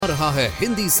रहा है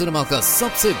हिंदी सिनेमा का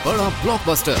सबसे बड़ा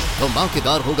ब्लॉकबस्टर।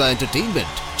 धमाकेदार होगा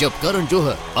एंटरटेनमेंट जब करण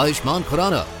जौहर, आयुष्मान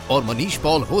खुराना और मनीष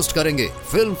पॉल होस्ट करेंगे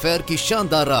फिल्म फेयर की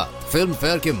शानदार रात। फिल्म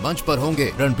फेयर के मंच पर होंगे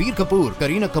रणबीर कपूर,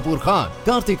 करीना कपूर खान,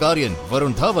 कार्तिक आर्यन,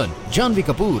 वरुण धवन, जानवी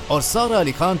कपूर और सारा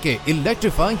अली खान के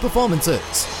इलेक्ट्रीफाइंग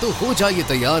परफॉर्मेंसेस। तो हो जाइए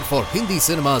तैयार for Hindi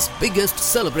cinema's biggest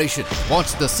celebration.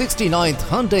 Watch the 69th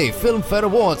Hyundai Film Fair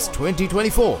Awards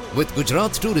 2024 with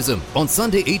Gujarat Tourism on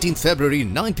Sunday 18th February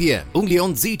 9 p.m. only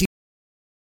on ZT.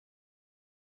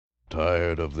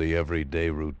 Tired of the everyday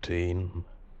routine?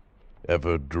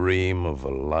 Ever dream of a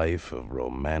life of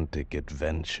romantic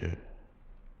adventure?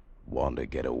 Want to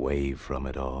get away from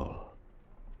it all?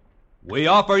 We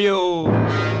offer you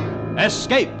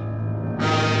Escape.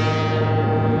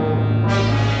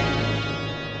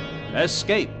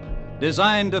 Escape,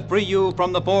 designed to free you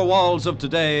from the four walls of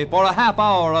today for a half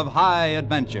hour of high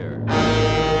adventure.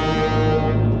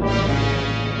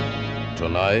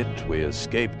 Tonight, we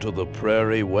escape to the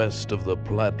prairie west of the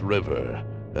Platte River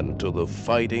and to the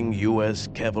fighting U.S.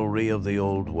 cavalry of the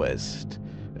Old West,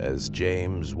 as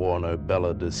James Warner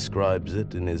Bella describes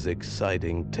it in his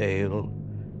exciting tale,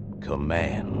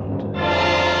 Command.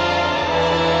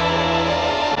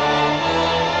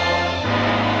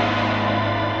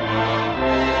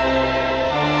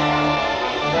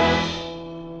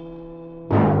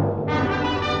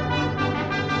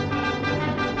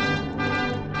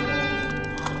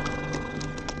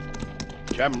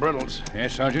 Captain Brittles.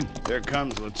 Yes, Sergeant? Here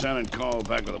comes Lieutenant Cole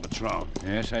back with a patrol.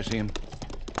 Yes, I see him.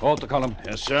 Halt the column.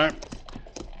 Yes, sir.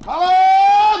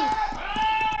 Column!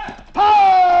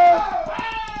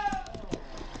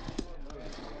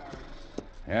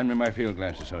 Hand me my field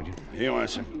glasses, Sergeant. Here you are,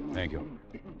 sir. Thank you.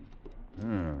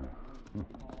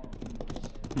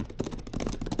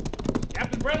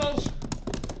 Captain Brittles,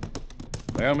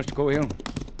 Well, Mr. Cohill?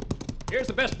 here's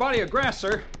the best body of grass,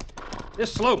 sir.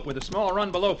 This slope with a small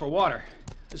run below for water.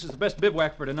 This is the best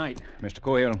bivouac for tonight. Mr.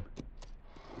 Cohill,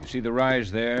 you see the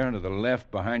rise there to the left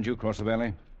behind you across the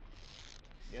valley?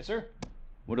 Yes, sir.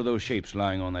 What are those shapes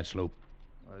lying on that slope?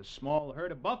 A small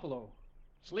herd of buffalo.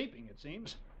 Sleeping, it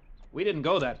seems. We didn't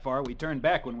go that far. We turned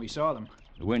back when we saw them.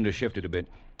 The wind has shifted a bit.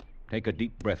 Take a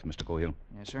deep breath, Mr. Cohill.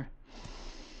 Yes, sir.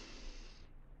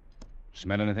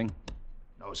 Smell anything?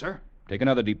 No, sir. Take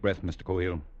another deep breath, Mr.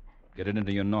 Cohill. Get it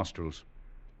into your nostrils.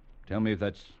 Tell me if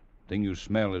that thing you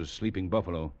smell is sleeping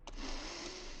buffalo.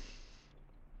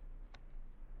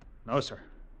 No, sir.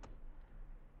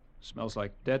 Smells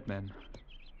like dead men.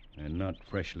 And not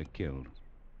freshly killed.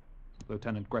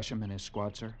 Lieutenant Gresham and his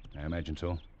squad, sir. I imagine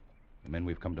so. The men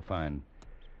we've come to find.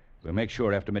 We'll make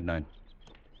sure after midnight.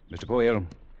 Mr. Cohill,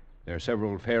 there are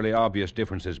several fairly obvious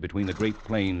differences between the Great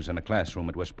Plains and a classroom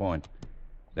at West Point.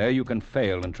 There you can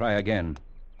fail and try again.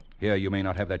 Here you may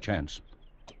not have that chance.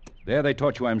 There they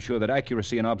taught you, I'm sure, that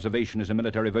accuracy in observation is a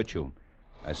military virtue.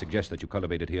 I suggest that you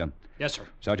cultivate it here. Yes, sir.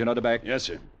 Sergeant Otterback. Yes,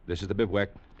 sir. This is the bivouac.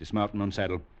 Dismount and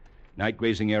unsaddle. Night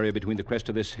grazing area between the crest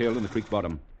of this hill and the creek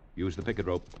bottom. Use the picket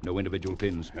rope. No individual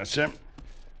pins. Yes, sir.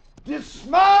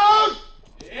 Dismount!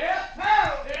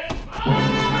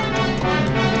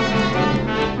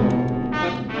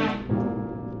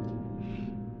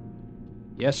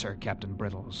 Yes, sir, Captain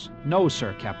Brittles. No,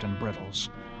 sir, Captain Brittles.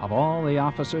 Of all the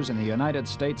officers in the United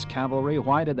States Cavalry,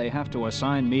 why did they have to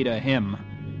assign me to him?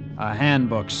 A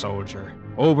handbook soldier,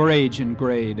 over age and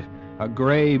grade, a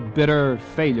gray, bitter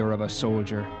failure of a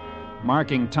soldier,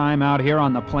 marking time out here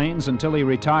on the plains until he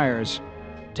retires,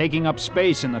 taking up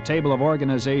space in the table of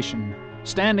organization,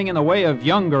 standing in the way of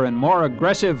younger and more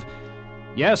aggressive,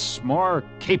 yes, more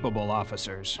capable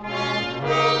officers.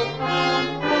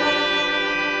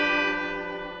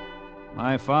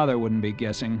 My father wouldn't be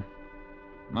guessing.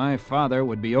 My father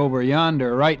would be over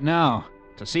yonder right now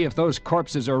to see if those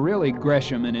corpses are really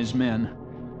Gresham and his men.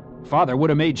 Father would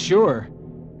have made sure,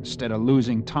 instead of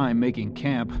losing time making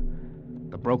camp.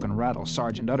 The broken rattle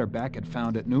Sergeant Utterback had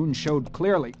found at noon showed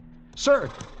clearly. Sir,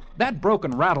 that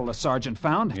broken rattle the sergeant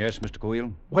found. Yes, Mr.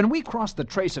 Cohill? When we crossed the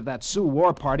trace of that Sioux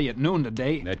war party at noon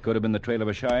today... That could have been the trail of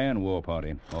a Cheyenne war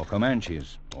party, or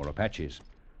Comanches, or Apaches.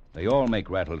 They all make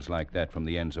rattles like that from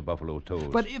the ends of buffalo toes.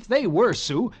 But if they were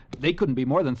Sioux, they couldn't be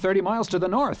more than 30 miles to the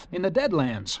north, in the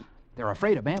Deadlands. They're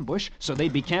afraid of ambush, so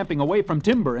they'd be camping away from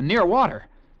timber and near water.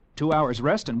 2 hours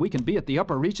rest, and we can be at the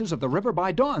upper reaches of the river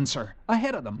by dawn, sir.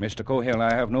 Ahead of them. Mr. Cohill,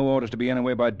 I have no orders to be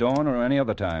anywhere by dawn or any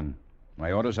other time.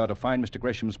 My orders are to find Mr.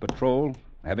 Gresham's patrol.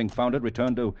 Having found it,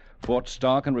 return to Fort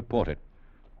Stark and report it.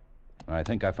 I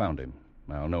think I found him.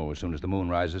 I'll know as soon as the moon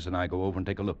rises and I go over and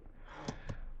take a look.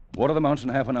 Water the mounts in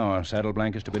half an hour. Saddle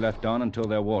blankets to be left on until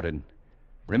they're watered.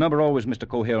 Remember always, Mr.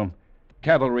 Cohill,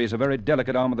 cavalry is a very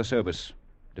delicate arm of the service,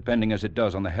 depending as it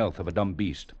does on the health of a dumb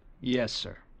beast. Yes,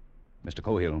 sir. Mr.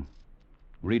 Cohill,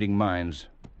 reading minds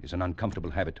is an uncomfortable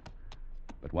habit,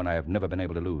 but one I have never been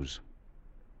able to lose.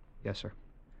 Yes, sir.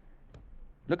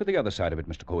 Look at the other side of it,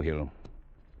 Mr. Cohill.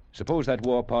 Suppose that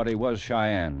war party was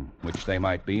Cheyenne, which they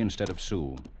might be instead of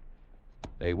Sioux.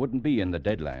 They wouldn't be in the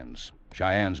Deadlands.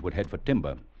 Cheyennes would head for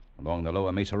timber along the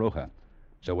lower Mesa Roja.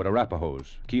 So would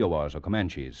Arapahoes, Kiowas, or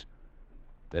Comanches.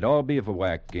 They'd all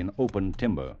bivouac in open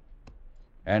timber.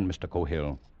 And, Mr.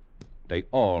 Cohill, they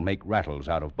all make rattles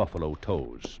out of buffalo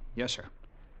toes. Yes, sir.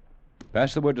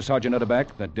 Pass the word to Sergeant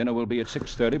Utterback that dinner will be at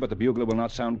 6:30, but the bugler will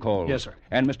not sound calls. Yes, sir.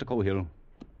 And, Mr. Cohill,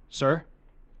 Sir?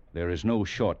 there is no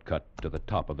shortcut to the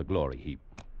top of the glory heap.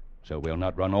 So we'll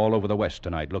not run all over the West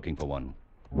tonight looking for one.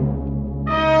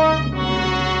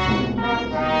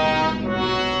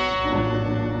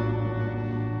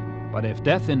 But if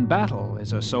death in battle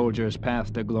is a soldier's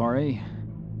path to glory,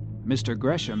 Mr.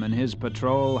 Gresham and his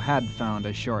patrol had found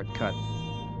a shortcut.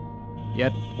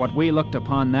 Yet what we looked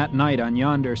upon that night on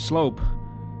yonder slope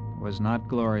was not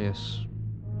glorious.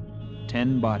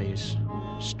 10 bodies,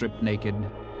 stripped naked,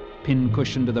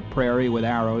 pin-cushioned to the prairie with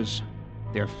arrows,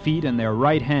 their feet and their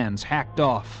right hands hacked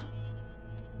off.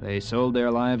 They sold their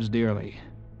lives dearly.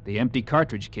 The empty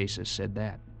cartridge cases said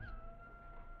that.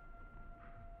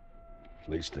 At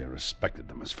least they respected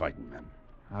them as fighting men.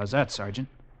 How's that, Sergeant?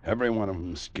 Every one of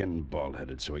them skinned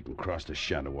bald-headed so he can cross the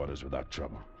shadow waters without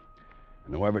trouble.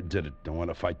 And whoever did it don't want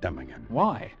to fight them again.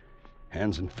 Why?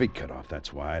 Hands and feet cut off,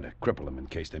 that's why. To cripple them in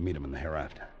case they meet him in the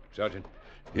hereafter. Sergeant,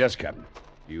 Yes, Captain.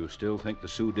 do you still think the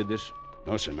Sioux did this?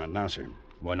 No, sir, not now, sir.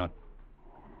 Why not?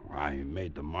 I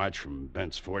made the march from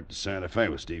Bent's Fort to Santa Fe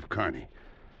with Steve Kearney.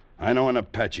 I know an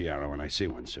Apache arrow when I see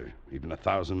one, sir. Even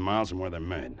 1,000 miles from where they're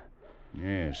made.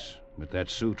 Yes, but that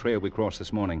Sioux trail we crossed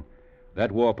this morning,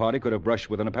 that war party could have brushed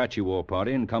with an Apache war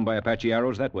party and come by Apache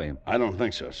arrows that way. I don't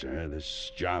think so, sir.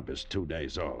 This job is 2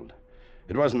 days old.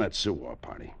 It wasn't that Sioux war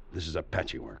party. This is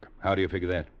Apache work. How do you figure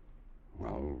that?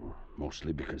 Well,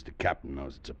 mostly because the captain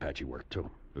knows it's Apache work, too.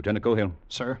 Lieutenant Cohill,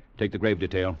 Sir? take the grave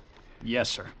detail. Yes,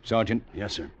 sir. Sergeant,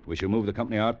 Yes, sir. we shall move the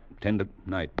company out 10 to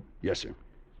night. Yes, sir.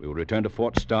 We will return to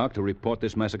Fort Stark to report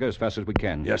this massacre as fast as we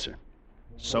can. Yes, sir.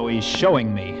 So he's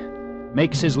showing me.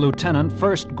 Makes his lieutenant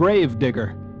first grave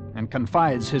digger and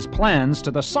confides his plans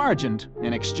to the sergeant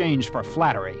in exchange for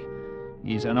flattery.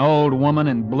 He's an old woman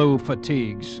in blue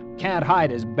fatigues. Can't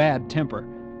hide his bad temper.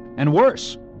 And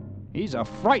worse, he's a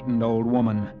frightened old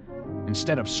woman.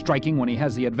 Instead of striking when he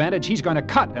has the advantage, he's going to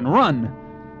cut and run.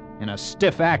 In a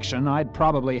stiff action, I'd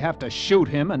probably have to shoot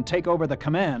him and take over the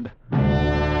command.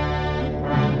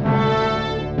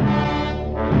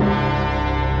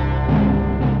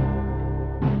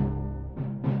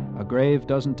 A grave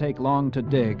doesn't take long to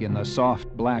dig in the soft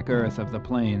black earth of the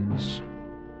plains,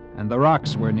 and the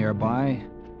rocks were nearby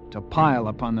to pile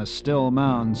upon the still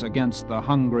mounds against the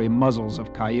hungry muzzles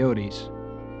of coyotes.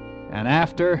 And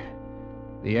after,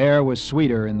 the air was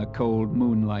sweeter in the cold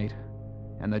moonlight,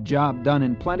 and the job done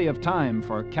in plenty of time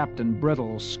for Captain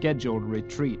Brittle's scheduled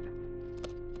retreat.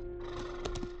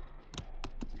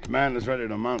 Command is ready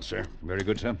to mount, sir. Very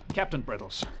good, sir. Captain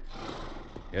Brittles.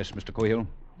 Yes, Mr. Cohill?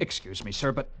 Excuse me,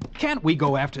 sir, but can't we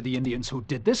go after the Indians who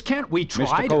did this? Can't we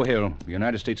try Mr. to... Cohill, the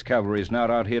United States Cavalry is not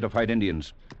out here to fight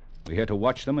Indians. We're here to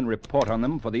watch them and report on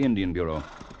them for the Indian Bureau.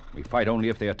 We fight only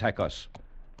if they attack us.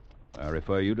 I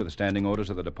refer you to the standing orders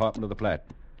of the Department of the Platte.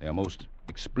 They are most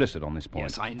explicit on this point.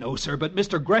 Yes, I know, sir, but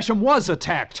Mr. Gresham was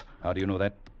attacked. How do you know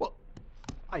that? Well,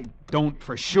 I don't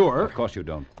for sure. Of course you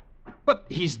don't. But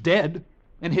he's dead,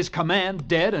 and his command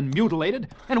dead and mutilated,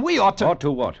 and we ought to... Ought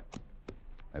to what?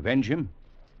 Avenge him?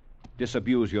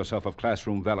 Disabuse yourself of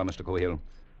classroom valor, Mr. Cohill.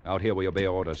 Out here we obey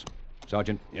orders.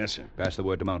 Sergeant? Yes, sir. Pass the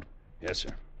word to mount. Yes, sir.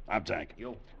 I'm tank.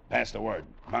 You. Pass the word.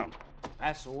 Mount.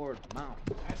 Pass the word. Mount.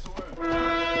 Pass the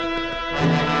word.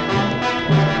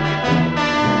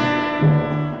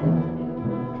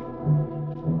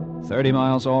 30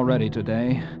 miles already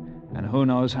today, and who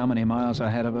knows how many miles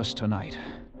ahead of us tonight.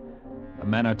 The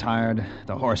men are tired,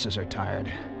 the horses are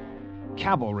tired.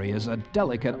 Cavalry is a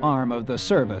delicate arm of the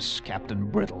service, Captain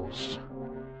Brittles.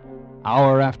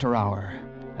 Hour after hour,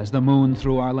 as the moon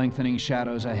threw our lengthening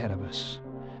shadows ahead of us.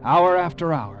 Hour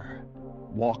after hour,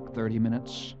 walk 30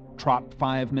 minutes, trot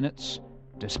 5 minutes,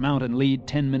 dismount and lead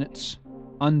 10 minutes,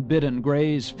 unbidden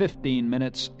graze 15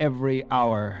 minutes every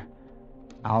hour.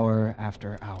 Hour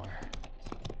after hour.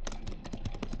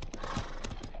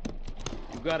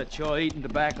 You got a chore eating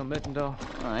tobacco, Mittendorf?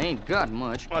 I ain't got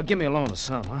much. Well, give me a loan of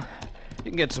some, huh?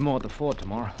 You can get some more at the fort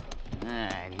tomorrow.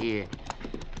 Ah, here.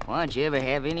 Why don't you ever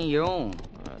have any of your own?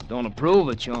 I don't approve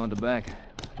of chewing tobacco.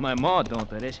 My ma don't,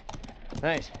 that is.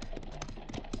 Thanks.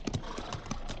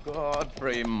 God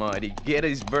mighty,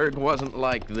 Gettysburg wasn't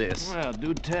like this. Well,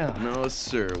 do tell. No,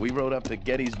 sir. We rode up to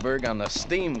Gettysburg on the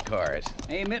steam cars.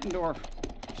 Hey, Mittendorf.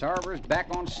 Sarver's back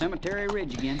on Cemetery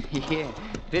Ridge again. Yeah,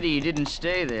 pity you didn't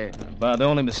stay there. About the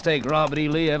only mistake Robert E.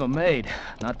 Lee ever made,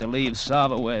 not to leave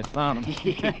Sava where he found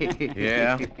him.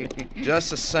 Yeah.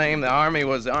 Just the same, the Army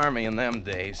was the Army in them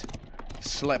days.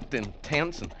 Slept in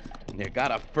tents, and you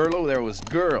got a furlough, there was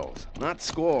girls. Not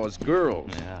squaws,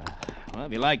 girls. Yeah. Well,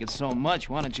 if you like it so much,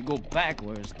 why don't you go back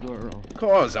where it's girl?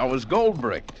 'Cause I was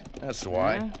gold-bricked. That's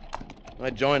why. Yeah? I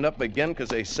joined up again 'cause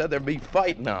they said there'd be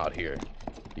fighting out here.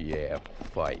 Yeah,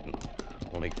 fighting.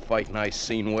 Only fighting I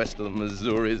seen west of the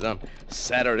Missouris on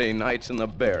Saturday nights in the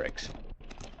barracks.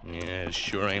 Yeah, it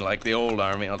sure ain't like the old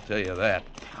Army, I'll tell you that.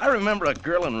 I remember a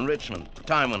girl in Richmond,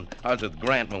 time when I was with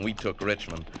Grant when we took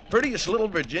Richmond. Prettiest little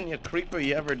Virginia creeper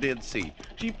you ever did see.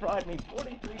 She fried me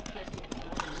 43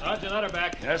 chickens. Sergeant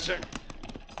Utterback. Yes, sir.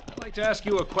 I'd like to ask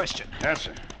you a question. Yes,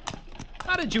 sir.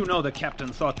 How did you know the captain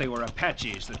thought they were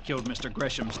Apaches that killed Mr.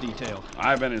 Gresham's detail?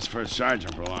 I've been his first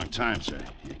sergeant for a long time, sir.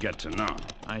 You get to know.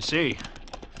 I see.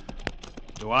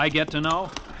 Do I get to know?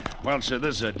 Well, sir,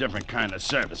 this is a different kind of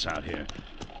service out here.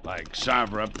 Like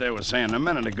Sarver up there was saying a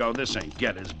minute ago, this ain't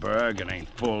Gettysburg, it ain't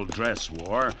full-dress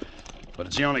war. But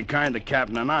it's the only kind the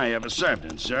captain and I ever served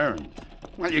in, sir. And,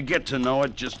 well, you get to know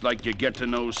it just like you get to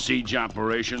know siege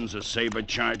operations or saber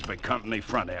charge by company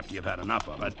front after you've had enough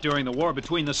of it. But during the war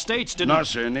between the states, didn't... No,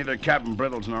 sir, neither Captain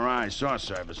Brittles nor I saw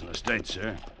service in the States,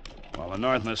 sir. While the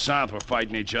North and the South were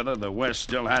fighting each other, the West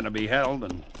still had to be held,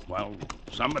 and, well,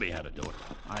 somebody had to do it.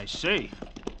 I see.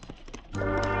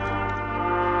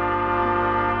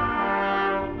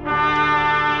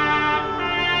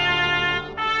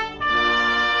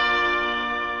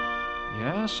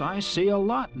 Yes, I see a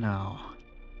lot now.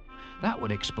 That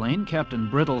would explain Captain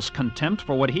Brittle's contempt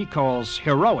for what he calls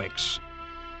heroics.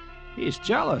 He's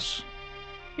jealous.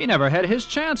 He never had his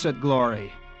chance at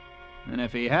glory. And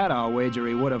if he had, I'll wager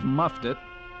he would have muffed it.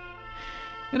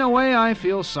 In a way, I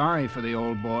feel sorry for the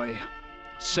old boy,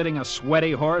 sitting a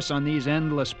sweaty horse on these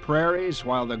endless prairies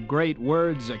while the great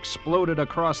words exploded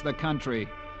across the country.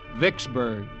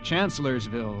 Vicksburg,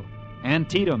 Chancellorsville,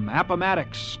 Antietam,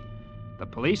 Appomattox. The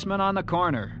policeman on the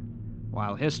corner,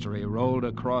 while history rolled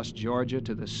across Georgia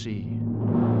to the sea.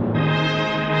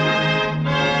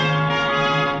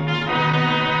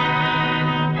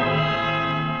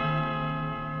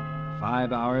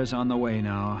 5 hours on the way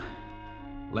now.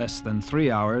 Less than 3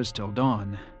 hours till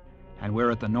dawn, and we're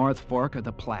at the North Fork of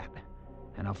the Platte,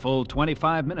 and a full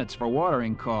 25 minutes for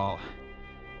watering call.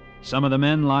 Some of the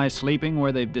men lie sleeping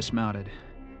where they've dismounted.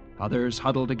 Others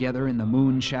huddle together in the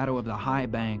moon shadow of the high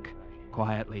bank,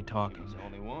 quietly talking. There's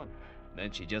only one.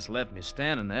 Then she just left me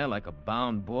standing there like a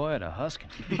bound boy at a husking.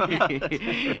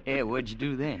 Yeah, what'd you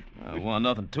do then? I want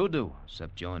nothing to do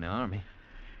except join the Army.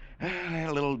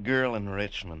 That little girl in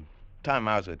Richmond. Time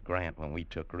I was with Grant when we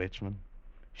took Richmond.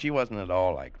 She wasn't at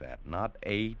all like that. Not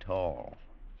at all.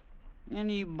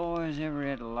 Any of you boys ever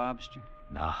had a lobster?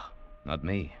 Nah, not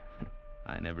me.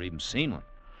 I never even seen one.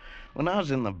 When I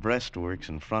was in the breastworks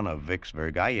in front of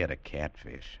Vicksburg, I ate a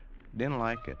catfish. Didn't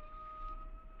like it.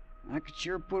 I could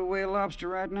sure put away a lobster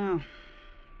right now.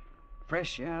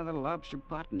 Fresh out of the lobster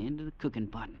pot and into the cooking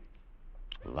pot.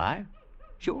 Live?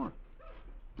 Sure.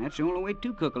 That's the only way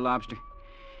to cook a lobster.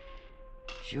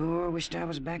 Sure wished I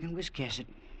was back in Wiscasset.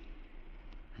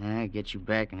 I get you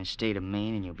back in the state of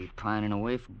Maine and you'll be pining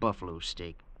away for buffalo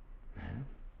steak.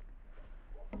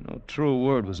 No true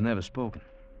word was never spoken.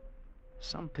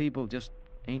 Some people just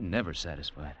ain't never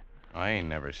satisfied. I ain't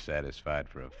never satisfied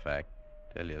for a fact.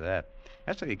 Tell you that.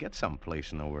 That's how you get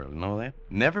someplace in the world, know that?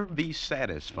 Never be Yeah,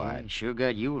 satisfied. it sure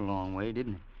got you a long way,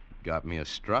 didn't it? Got me a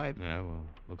stripe. Yeah, well,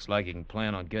 looks like you can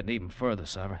plan on getting even further,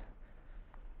 Sarver.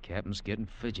 Captain's getting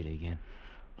fidgety again.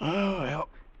 Oh, well.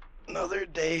 Another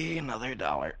day, another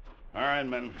dollar. All right,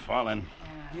 men, fall in.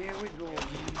 Here we go.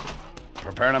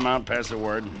 Prepare to mount, pass the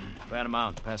word. Pat him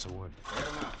out, pass the word.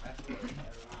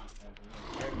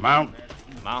 Mount.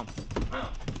 Mount.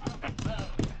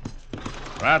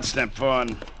 Rod, step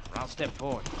forward. I'll step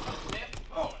forward.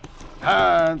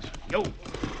 Hands. Yo.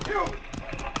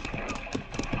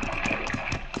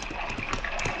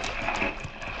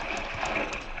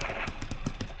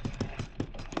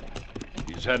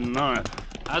 He's heading north.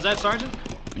 How's that, Sergeant?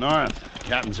 North.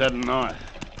 Captain's heading north.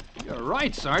 You're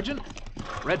right, Sergeant.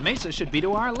 Red Mesa should be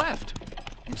to our left.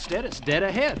 Instead, it's dead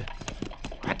ahead.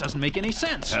 That doesn't make any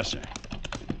sense. Yes, sir.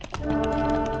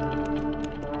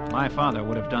 My father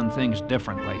would have done things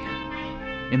differently.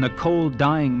 In the cold,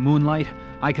 dying moonlight,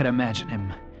 I could imagine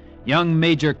him. Young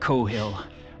Major Cohill,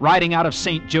 riding out of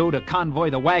St. Joe to convoy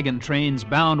the wagon trains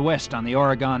bound west on the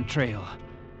Oregon Trail.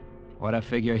 What a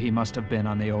figure he must have been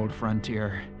on the old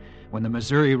frontier, when the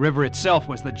Missouri River itself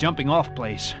was the jumping-off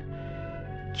place.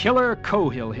 Killer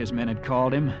Cohill, his men had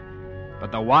called him,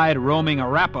 but the wide-roaming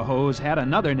Arapahoes had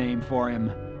another name for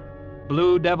him: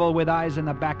 Blue Devil with eyes in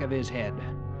the back of his head.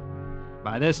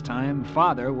 By this time,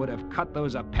 Father would have cut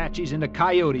those Apaches into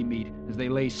coyote meat as they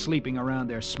lay sleeping around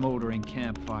their smoldering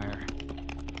campfire.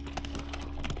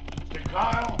 Mr.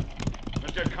 Kyle?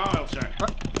 Mr. Kyle, sir.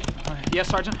 Yes,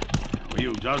 Sergeant? Were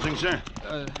you dozing, sir?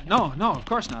 No, of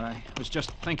course not. I was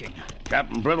just thinking.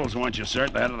 Captain Brittles wants you, sir,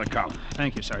 at the head of the column.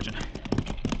 Thank you, Sergeant.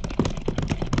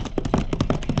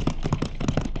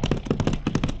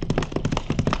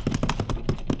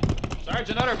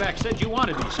 Sergeant Utterback said you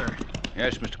wanted me, sir.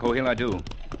 Yes, Mr. Cohill, I do.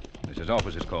 This is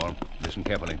officer's call. Listen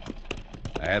carefully.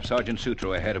 I have Sergeant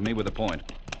Sutro ahead of me with a point.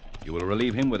 You will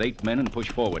relieve him with 8 men and push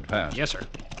forward fast. Yes, sir.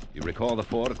 You recall the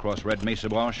ford across Red Mesa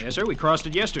Wash? Yes, sir. We crossed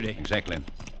it yesterday. Exactly.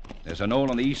 There's a knoll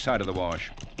on the east side of the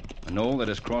wash. A knoll that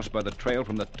is crossed by the trail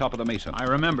from the top of the mesa. I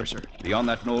remember, sir. Beyond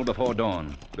that knoll before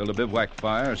dawn. Build a bivouac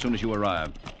fire as soon as you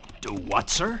arrive. Do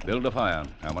what, sir? Build a fire.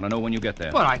 I want to know when you get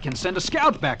there. But I can send a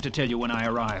scout back to tell you when I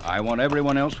arrive. I want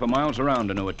everyone else for miles around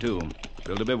to know it, too.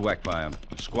 Build a bivouac fire.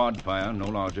 A squad fire, no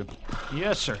larger.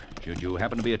 Yes, sir. Should you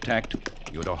happen to be attacked,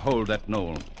 you're to hold that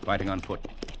knoll, fighting on foot.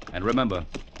 And remember,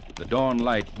 the dawn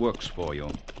light works for you,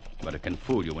 but it can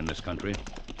fool you in this country,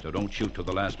 so don't shoot till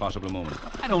the last possible moment.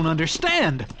 I don't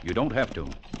understand. You don't have to.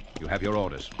 You have your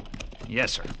orders.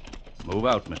 Yes, sir. Move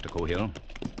out, Mr. Cohill.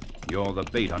 You're the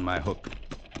bait on my hook.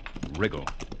 Wriggle.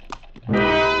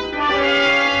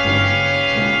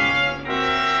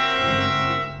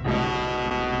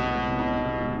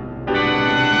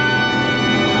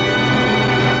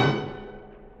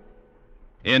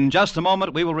 In just a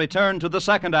moment, we will return to the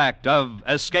second act of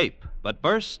Escape. But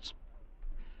first,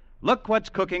 look what's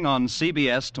cooking on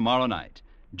CBS tomorrow night.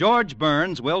 George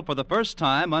Burns will, for the first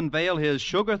time, unveil his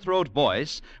sugar throat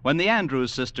voice when the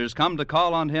Andrews sisters come to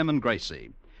call on him and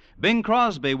Gracie. Bing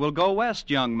Crosby will go west,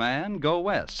 young man, go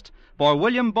west. For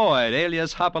William Boyd,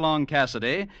 alias Hopalong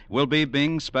Cassidy, will be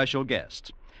Bing's special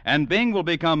guest. And Bing will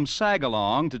become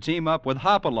Sagalong to team up with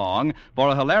Hopalong for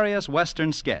a hilarious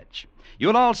Western sketch.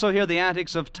 You'll also hear the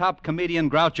antics of top comedian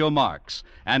Groucho Marx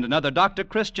and another Dr.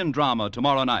 Christian drama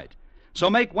tomorrow night. So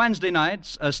make Wednesday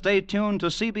nights a stay tuned to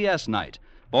CBS night,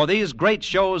 for these great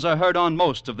shows are heard on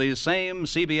most of these same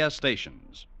CBS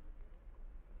stations.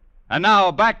 And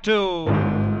now back to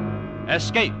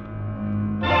Escape.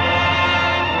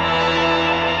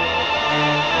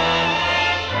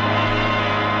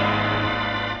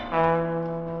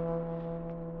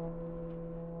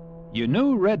 You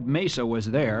knew Red Mesa was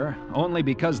there only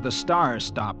because the stars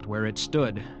stopped where it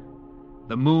stood.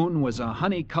 The moon was a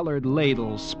honey-colored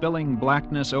ladle spilling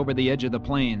blackness over the edge of the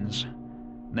plains.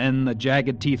 Then the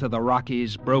jagged teeth of the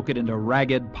Rockies broke it into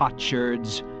ragged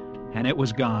potsherds, and it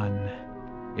was gone.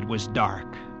 It was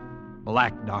dark,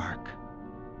 black dark,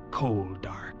 cold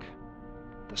dark.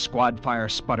 The squad fire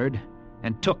sputtered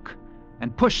and took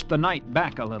and pushed the night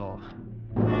back a little.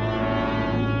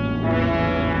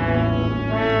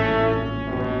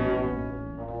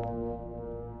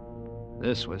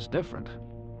 This was different.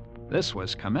 This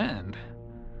was command.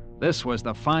 This was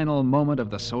the final moment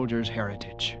of the soldier's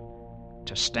heritage.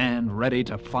 To stand ready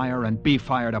to fire and be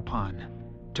fired upon.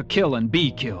 To kill and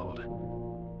be killed.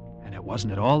 And it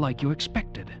wasn't at all like you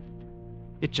expected.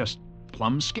 It just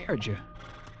plumb scared you.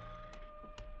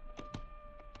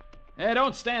 Hey,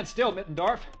 don't stand still,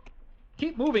 Mittendorf.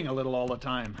 Keep moving a little all the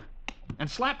time. And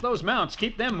slap those mounts.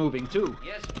 Keep them moving, too.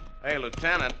 Yes. Hey,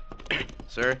 Lieutenant.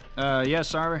 Sir? Yes,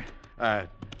 sir?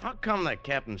 How come that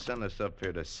captain sent us up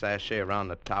here to sashay around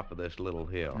the top of this little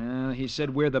hill? He said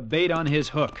we're the bait on his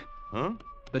hook. Huh?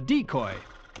 The decoy.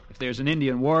 If there's an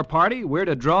Indian war party, we're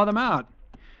to draw them out.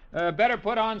 Better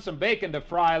put on some bacon to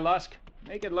fry, Lusk.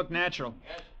 Make it look natural.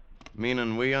 Yes.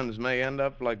 Meaning we uns may end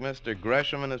up like Mr.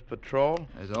 Gresham and his patrol?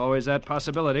 There's always that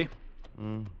possibility.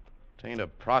 Tain't a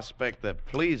prospect that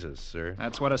pleases, sir.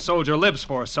 That's what a soldier lives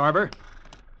for, Sarver.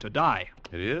 To die.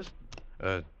 It is?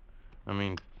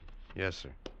 Yes, sir.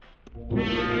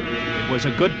 It was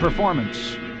a good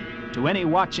performance. To any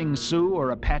watching Sioux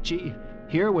or Apache,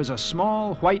 here was a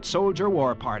small white soldier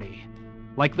war party.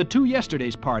 Like the two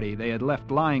yesterday's party they had left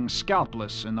lying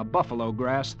scalpless in the buffalo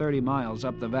grass 30 miles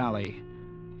up the valley.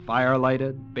 Fire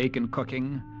lighted, bacon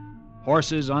cooking,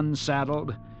 horses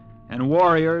unsaddled, and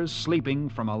warriors sleeping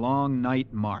from a long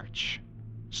night march.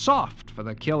 Soft for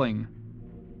the killing,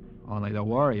 only the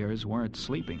warriors weren't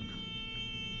sleeping.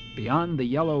 Beyond the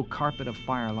yellow carpet of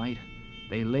firelight,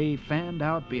 they lay fanned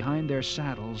out behind their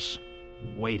saddles,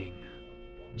 waiting.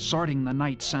 sorting the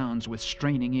night sounds with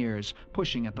straining ears,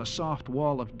 pushing at the soft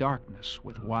wall of darkness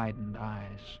with widened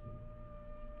eyes.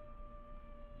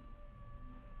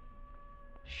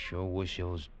 Sure wish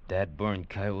those dad-burned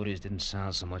coyotes didn't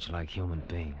sound so much like human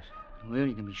beings. Well,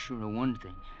 you can be sure of one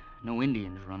thing. No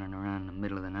Indians running around in the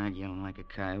middle of the night yelling like a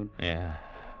coyote. Yeah,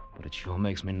 but it sure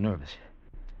makes me nervous.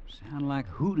 Sound like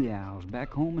hooty owls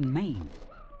back home in Maine.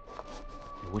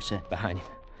 Hey, what's that? Behind you.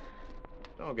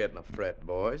 Don't get in a fret,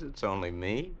 boys. It's only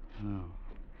me. Oh,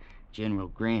 General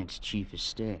Grant's chief of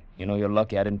staff. You know you're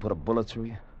lucky I didn't put a bullet through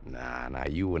you? Nah,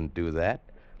 you wouldn't do that.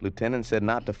 Lieutenant said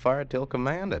not to fire till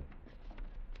commanded.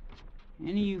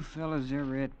 Any of you fellas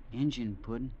ever ate Injun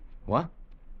pudding? What?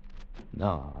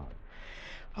 No.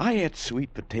 I ate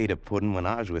sweet potato pudding when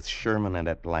I was with Sherman at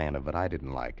Atlanta, but I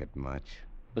didn't like it much.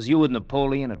 Was you with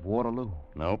Napoleon at Waterloo?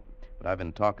 Nope, but I've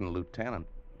been talking to Lieutenant.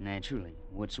 Naturally.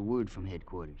 What's the word from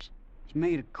headquarters? It's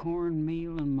made of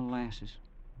cornmeal and molasses.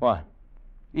 What?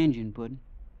 Injun pudding.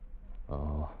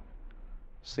 Oh.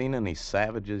 Seen any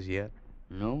savages yet?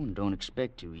 No, and don't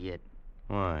expect to yet.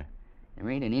 Why? There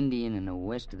ain't an Indian in the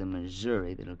west of the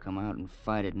Missouri that'll come out and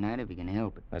fight at night if he can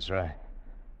help it. That's right.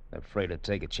 They're afraid to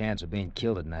take a chance of being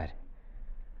killed at night.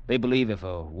 They believe if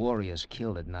a warrior's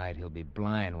killed at night, he'll be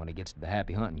blind when he gets to the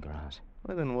happy hunting grounds.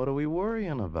 Well, then what are we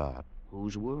worrying about?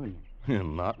 Who's worrying?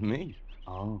 Not me.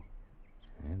 Oh.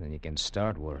 Yeah, then you can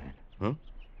start worrying. Huh?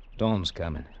 Dawn's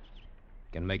coming.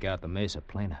 Can make out the mesa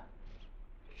plainer.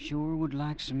 Sure would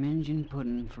like some Injun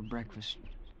pudding for breakfast.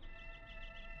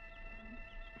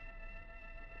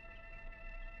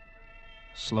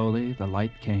 Slowly, the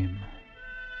light came.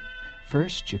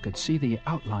 First, you could see the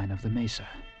outline of the mesa.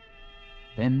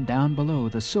 Then, down below,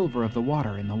 the silver of the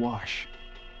water in the wash.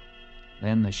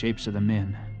 Then, the shapes of the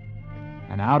men.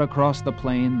 And out across the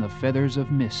plain, the feathers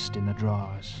of mist in the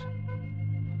draws.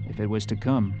 If it was to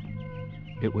come,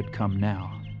 it would come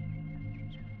now.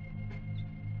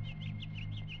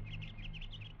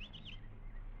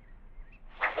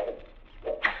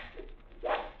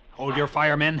 Hold your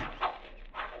fire, men.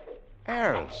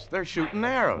 Arrows. They're shooting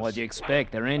arrows. What'd you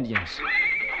expect? They're Indians.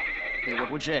 Hey,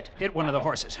 what's that? Hit one of the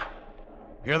horses.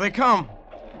 Here they come.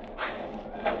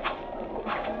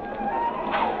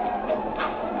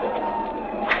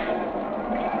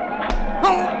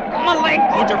 Oh, my leg!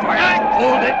 Hold your fire.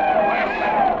 Hold it.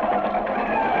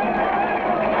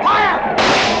 Fire!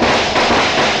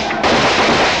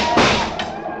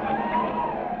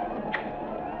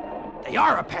 They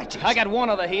are Apaches. I got one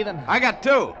of the heathen. I got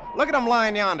two. Look at them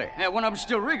lying yonder. Yeah, one of them's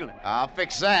still wriggling. I'll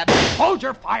fix that. Hold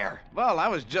your fire. Well, I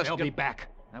was just... They'll be back.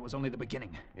 That was only the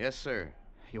beginning. Yes, sir.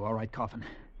 You all right, Coffin?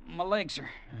 My leg, sir.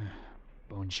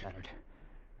 Bone shattered.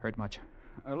 Hurt much?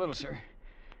 A little, sir.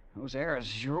 Those arrows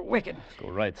sure wicked. Go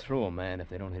right through 'em, man, if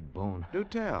they don't hit bone. Do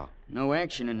tell. No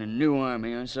action in the new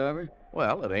army, huh, Sarver?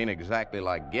 Well, it ain't exactly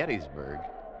like Gettysburg.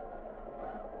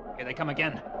 Here they come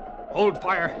again. Hold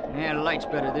fire. Yeah, the light's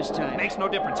better this time. Makes no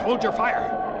difference. Hold your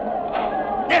fire.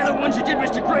 They're the ones that did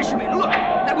Mr. Gresham in. Look,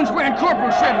 that one's wearing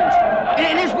corporal chevrons.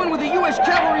 And there's one with a U.S.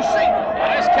 cavalry saber.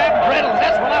 Where's Captain Brittle?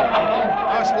 That's what I want to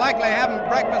know. Most likely having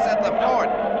breakfast at the fort.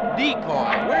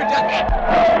 Decoy. We're just...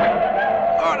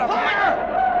 Order fire!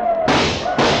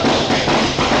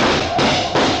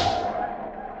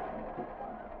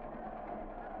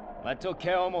 I took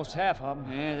care of almost half of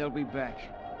them. Yeah, they'll be back.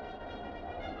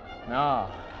 No,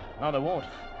 they won't.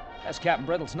 That's Captain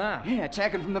Brittle's now. Yeah,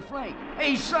 attacking from the flank.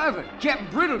 Hey, Sarver, Captain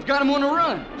Brittle's got him on the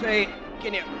run. Say,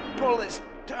 can you pull this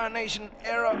tarnation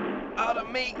arrow out of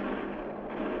me?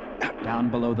 Down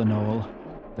below the knoll,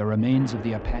 the remains of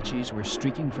the Apaches were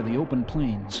streaking for the open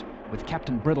plains, with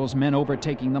Captain Brittle's men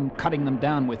overtaking them, cutting them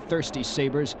down with thirsty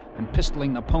sabers, and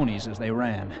pistoling the ponies as they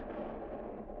ran.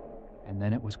 And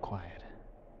then it was quiet,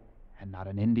 and not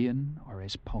an Indian or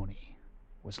his pony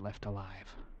was left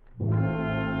alive.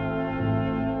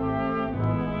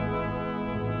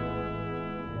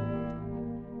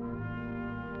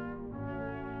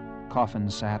 Coffin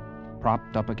sat,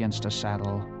 propped up against a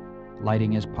saddle,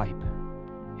 lighting his pipe,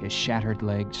 his shattered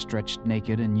leg stretched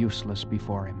naked and useless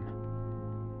before him.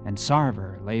 And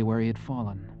Sarver lay where he had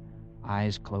fallen,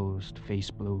 eyes closed,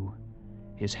 face blue,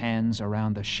 his hands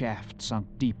around the shaft sunk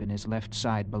deep in his left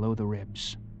side below the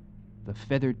ribs, the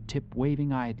feathered tip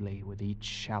waving idly with each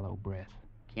shallow breath.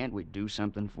 Can't we do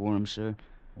something for him, sir?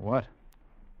 What?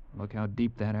 Look how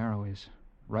deep that arrow is.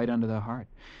 Right under the heart.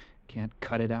 Can't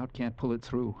cut it out, can't pull it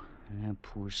through. Ah,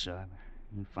 poor Sarver.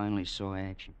 He finally saw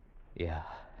action. Yeah.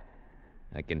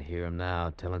 I can hear him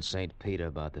now telling St. Peter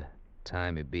about the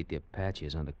time he beat the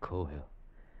Apaches on the Cohill.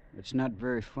 It's not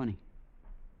very funny.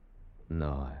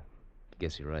 No, I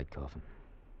guess you're right, Coffin.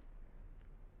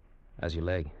 How's your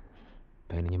leg?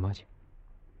 Paining you much?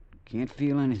 Can't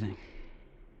feel anything.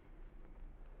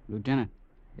 Lieutenant.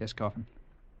 Yes, Coffin?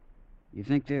 You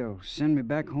think they'll send me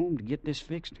back home to get this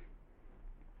fixed?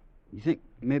 You think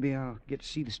maybe I'll get to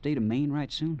see the state of Maine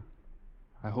right soon?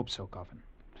 I hope so, Coffin.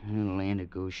 Land of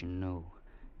Goshen, no.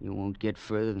 You won't get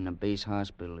further than a base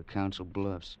hospital at Council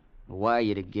Bluffs. Wire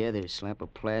you together, slap a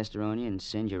plaster on you, and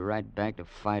send you right back to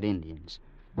fight Indians.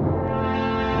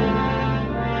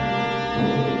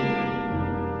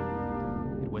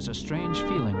 It was a strange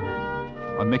feeling,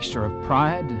 a mixture of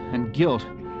pride and guilt,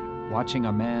 watching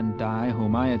a man die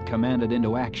whom I had commanded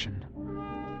into action,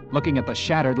 looking at the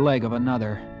shattered leg of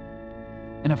another,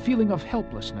 and a feeling of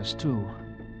helplessness, too.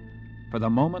 For the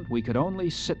moment, we could only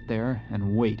sit there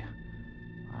and wait.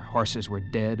 Our horses were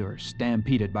dead or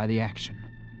stampeded by the action.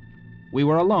 We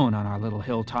were alone on our little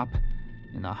hilltop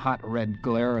in the hot red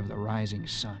glare of the rising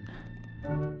sun.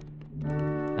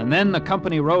 And then the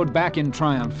company rode back in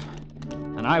triumph,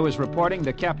 and I was reporting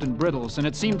to Captain Brittles, and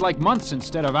it seemed like months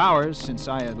instead of hours since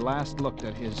I had last looked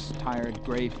at his tired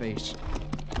gray face.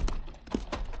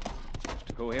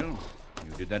 Mr. Cohill,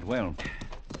 you did that well.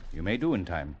 You may do in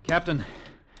time. Captain,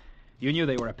 you knew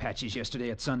they were Apaches yesterday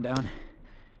at sundown,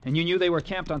 and you knew they were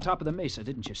camped on top of the mesa,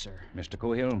 didn't you, sir? Mr.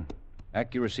 Cohill,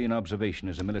 accuracy in observation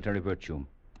is a military virtue.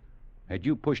 Had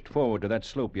you pushed forward to that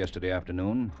slope yesterday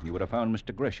afternoon, you would have found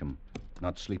Mr. Gresham,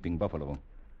 not Sleeping Buffalo.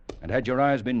 And had your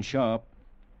eyes been sharp,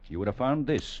 you would have found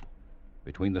this,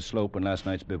 between the slope and last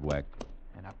night's bivouac.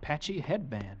 An Apache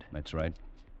headband. That's right,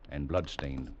 and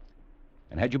bloodstained.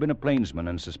 And had you been a plainsman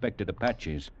and suspected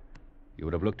Apaches, you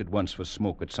would have looked at once for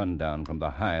smoke at sundown from the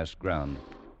highest ground.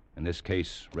 In this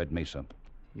case, Red Mesa.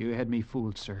 You had me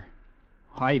fooled, sir.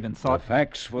 I even thought... The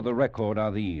facts for the record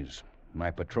are these. My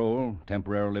patrol,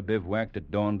 temporarily bivouacked at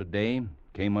dawn today,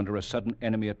 came under a sudden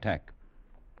enemy attack.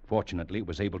 Fortunately, it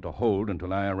was able to hold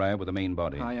until I arrived with the main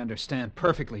body. I understand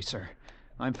perfectly, sir.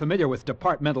 I'm familiar with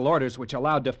departmental orders which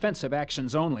allow defensive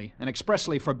actions only and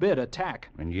expressly forbid attack.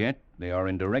 And yet, they are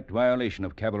in direct violation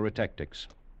of cavalry tactics.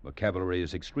 The cavalry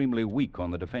is extremely weak on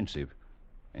the defensive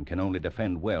and can only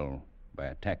defend well by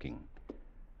attacking.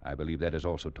 I believe that is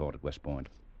also taught at West Point.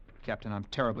 Captain, I'm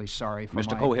terribly sorry for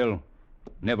Mr. Cohill,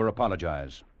 never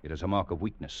apologize. It is a mark of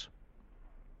weakness.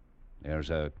 There's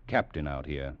a captain out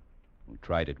here who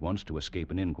tried it once to escape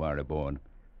an inquiry board.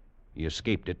 He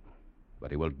escaped it,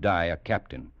 but he will die a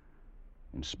captain,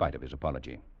 in spite of his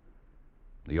apology.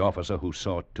 The officer who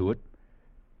saw to it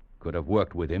could have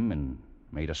worked with him and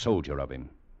made a soldier of him,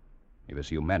 if his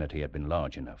humanity had been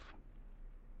large enough.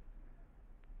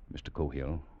 Mr.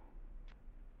 Cohill,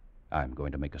 I'm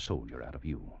going to make a soldier out of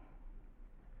you.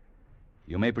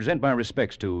 You may present my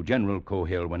respects to General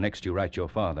Cohill when next you write your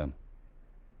father.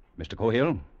 Mr.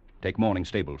 Cohill, take morning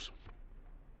stables.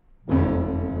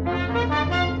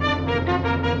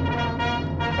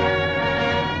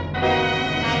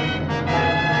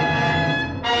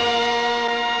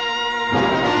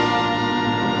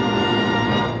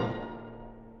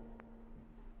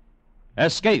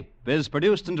 Escape is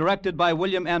produced and directed by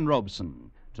William N.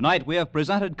 Robeson. Tonight we have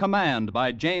presented Command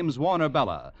by James Warner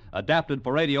Bella, adapted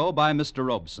for radio by Mr.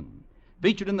 Robeson.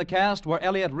 Featured in the cast were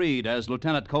Elliott Reed as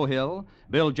Lieutenant Cohill,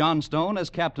 Bill Johnstone as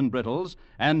Captain Brittles,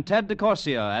 and Ted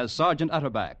DeCorsia as Sergeant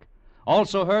Utterback.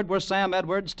 Also heard were Sam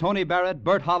Edwards, Tony Barrett,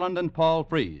 Bert Holland, and Paul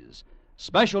Freese.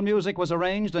 Special music was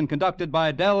arranged and conducted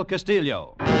by Del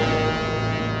Castillo.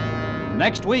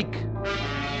 Next week...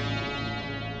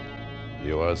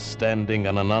 You are standing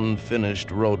on an unfinished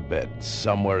roadbed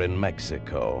somewhere in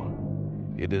Mexico.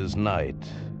 It is night,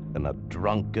 and a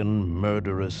drunken,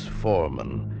 murderous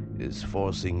foreman is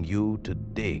forcing you to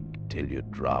dig till you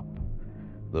drop.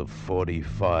 The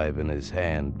 .45 in his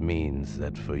hand means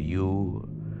that for you,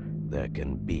 there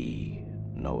can be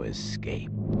no escape.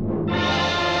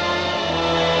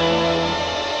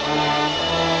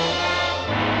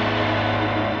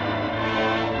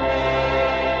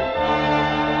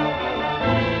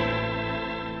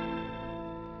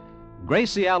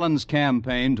 Gracie Allen's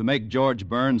campaign to make George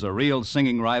Burns a real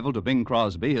singing rival to Bing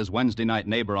Crosby, his Wednesday night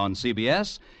neighbor on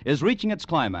CBS, is reaching its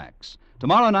climax.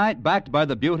 Tomorrow night, backed by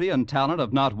the beauty and talent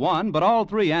of not one, but all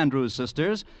three Andrews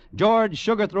sisters, George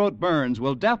Sugarthroat Burns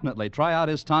will definitely try out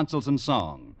his tonsils in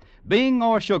song. Bing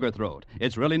or Sugarthroat,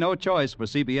 it's really no choice for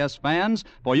CBS fans,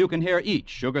 for you can hear each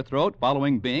Sugarthroat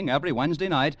following Bing every Wednesday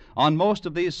night on most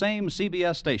of these same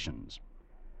CBS stations.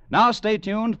 Now stay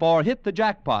tuned for Hit the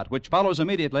Jackpot, which follows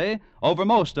immediately over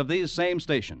most of these same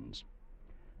stations.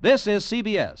 This is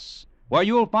CBS, where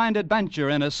you'll find adventure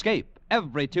and escape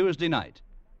every Tuesday night.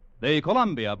 The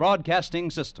Columbia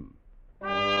Broadcasting System.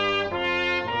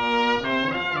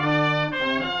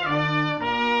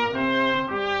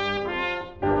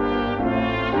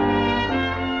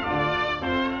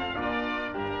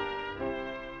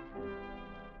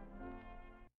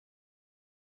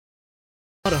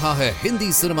 रहा है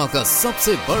Hindi cinema का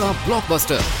सबसे बड़ा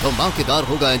blockbuster. धमाकेदार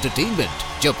होगा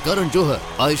entertainment जब करण जौहर,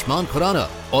 आयुष्मान खुराना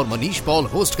और Manish Paul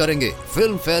host करेंगे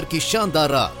फिल्म फेयर की शानदार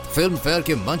रात। फिल्म फेयर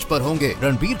के मंच पर होंगे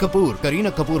रणबीर कपूर, करीना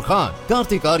कपूर खान,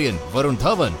 कार्तिक आर्यन, वरुण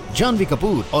धवन, जानवी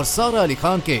कपूर और सारा अली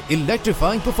खान के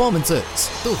इलेक्ट्रीफाइंग परफॉर्मेंसेस।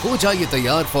 तो हो जाइए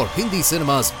तैयार for Hindi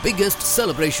cinema's biggest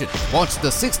celebration. Watch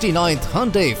the 69th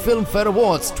Hyundai Film Fair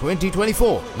Awards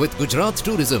 2024 with Gujarat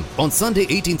Tourism on Sunday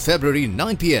 18th February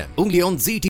 9 p.m. only on ZT.